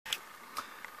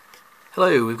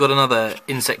Hello, we've got another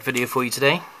insect video for you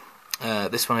today.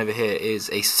 This one over here is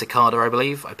a cicada, I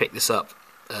believe. I picked this up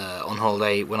on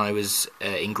holiday when I was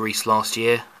in Greece last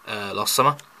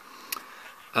summer.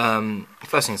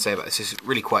 First thing to say about this is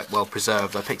really quite well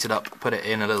preserved. I picked it up, put it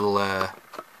in a little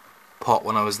pot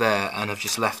when I was there, and I've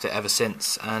just left it ever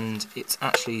since, and it's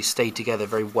actually stayed together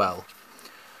very well.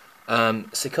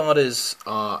 Cicadas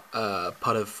are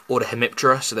part of order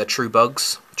Hemiptera, so they're true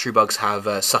bugs. True bugs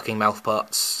have sucking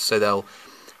mouthparts, so they'll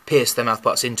pierce their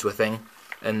mouthparts into a thing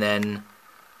and then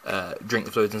drink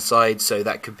the fluids inside. So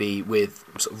that could be with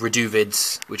sort of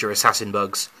reduvids, which are assassin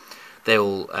bugs. They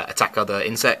will attack other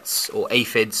insects, or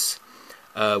aphids,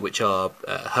 which are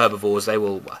herbivores. They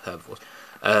will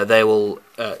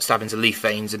stab into leaf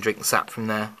veins and drink the sap from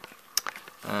there.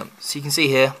 So you can see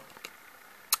here,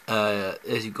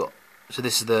 as you've got. So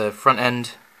this is the front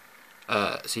end.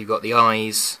 So you've got the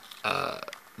eyes,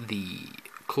 the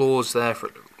claws there,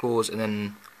 claws, and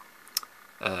then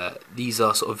these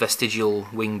are sort of vestigial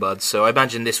wing buds. So I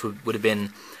imagine this would have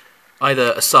been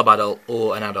either a sub-adult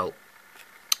or an adult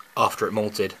after it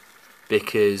molted,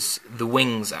 because the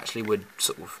wings actually would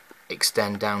sort of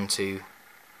extend down to,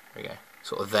 there we go,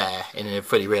 sort of there in a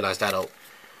fully realised adult.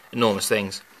 Enormous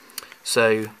things.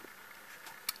 So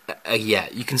yeah,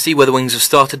 you can see where the wings have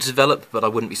started to develop, but I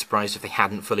wouldn't be surprised if they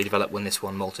hadn't fully developed when this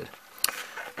one molted.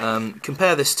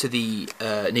 Compare this to the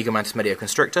Nigomantis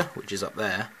medioconstrictor, which is up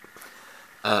there.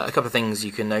 A couple of things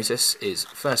you can notice is,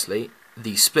 firstly,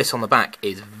 the split on the back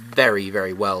is very,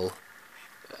 very well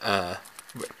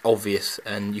obvious,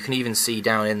 and you can even see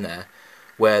down in there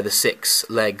where the 6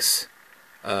 legs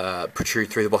protrude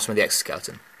through the bottom of the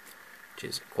exoskeleton, which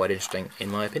is quite interesting in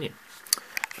my opinion.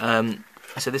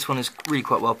 So this one is really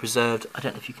quite well preserved. I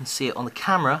don't know if you can see it on the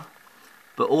camera,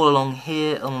 but all along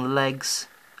here, on the legs,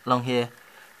 along here,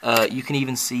 you can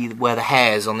even see where the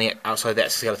hairs on the outside of the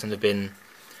exoskeleton have been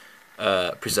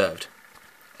preserved.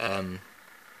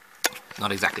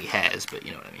 Not exactly hairs, but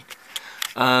you know what I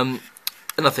mean.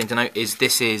 Another thing to note is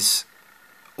this is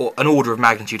an order of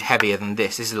magnitude heavier than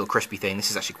this. This is a little crispy thing.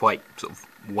 This is actually quite sort of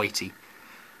weighty.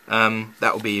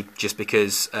 That will be just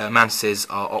because mantises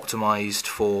are optimised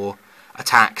for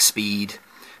attack, speed.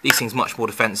 These things are much more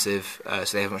defensive,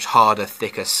 so they have a much harder,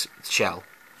 thicker shell.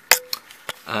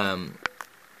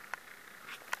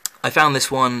 I found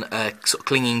this one sort of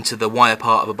clinging to the wire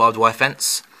part of a barbed wire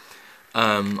fence.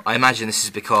 I imagine this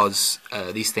is because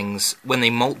these things, when they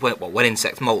molt, when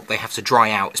insects molt, they have to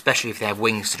dry out, especially if they have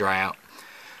wings to dry out.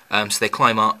 So they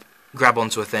climb up, grab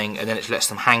onto a thing, and then it lets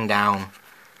them hang down,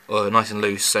 nice and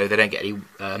loose, so they don't get any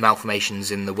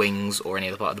malformations in the wings or any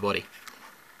other part of the body.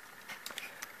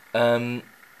 Right.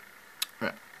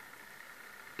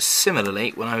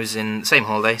 Similarly, when I was in the same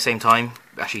holiday, same time,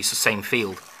 actually it's the same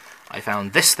field, I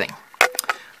found this thing.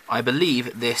 I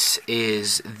believe this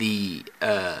is the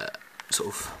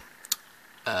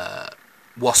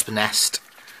wasp nest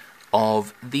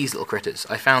of these little critters.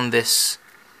 I found this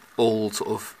all sort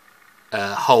of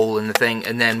hole in the thing,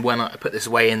 and then when I put this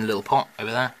away in the little pot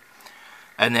over there,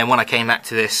 and then when I came back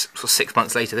to this sort of 6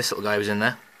 months later, this little guy was in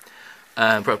there.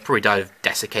 Probably died of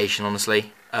desiccation,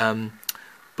 honestly.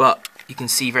 But you can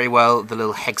see very well the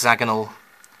little hexagonal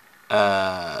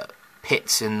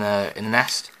pits in the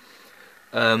nest.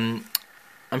 I'm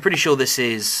pretty sure this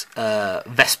is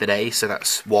Vespidae, so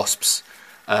that's wasps.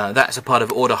 That's a part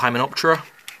of order Hymenoptera,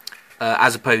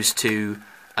 as opposed to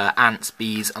ants,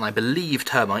 bees, and I believe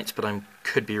termites, but I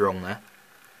could be wrong there.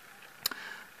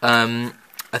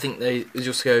 I think there's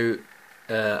also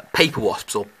paper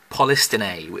wasps, or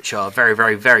Polistinae, which are very,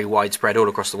 very, very widespread all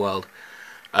across the world.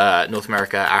 North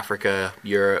America, Africa,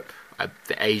 Europe,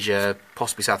 Asia,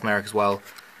 possibly South America as well.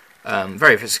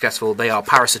 Very successful. They are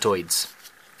parasitoids,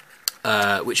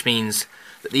 which means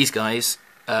that these guys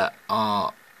they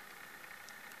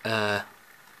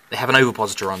have an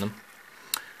ovipositor on them,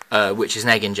 which is an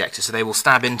egg injector. So they will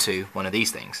stab into one of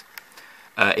these things,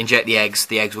 inject the eggs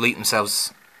will eat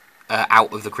themselves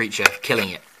out of the creature, killing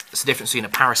it. It's the difference between a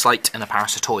parasite and a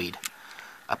parasitoid.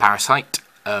 A parasite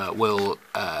will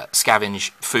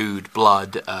scavenge food,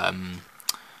 blood,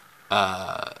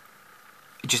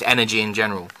 just energy in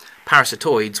general.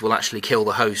 Parasitoids will actually kill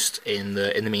the host in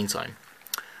the meantime.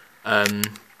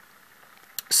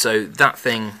 So that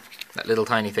thing, that little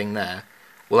tiny thing there,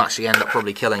 will actually end up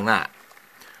probably killing that,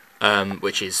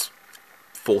 which is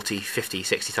 40, 50,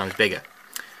 60 times bigger.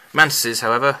 Mantises,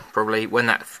 however, probably when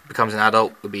that becomes an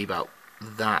adult, will be about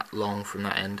that long from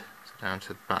that end, so down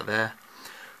to about there.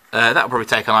 That will probably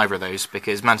take on either of those,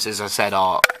 because mantises, as I said,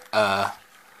 are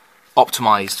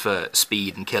optimised for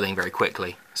speed and killing very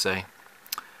quickly. So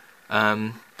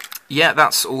yeah,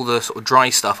 that's all the sort of dry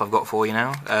stuff I've got for you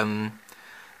now.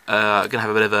 I'm going to have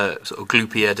a bit of a sort of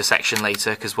glupia dissection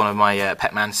later because one of my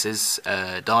pet mantises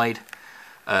died,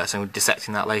 so I'm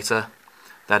dissecting that later.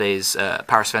 That is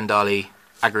Parasitoid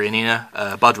agrianina,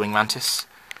 budwing mantis.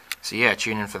 So yeah,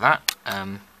 tune in for that.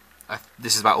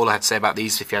 This is about all I had to say about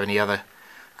these. If you have any other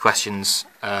questions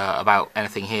about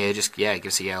anything here, just give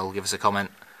us a yell, give us a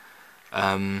comment.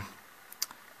 Yeah.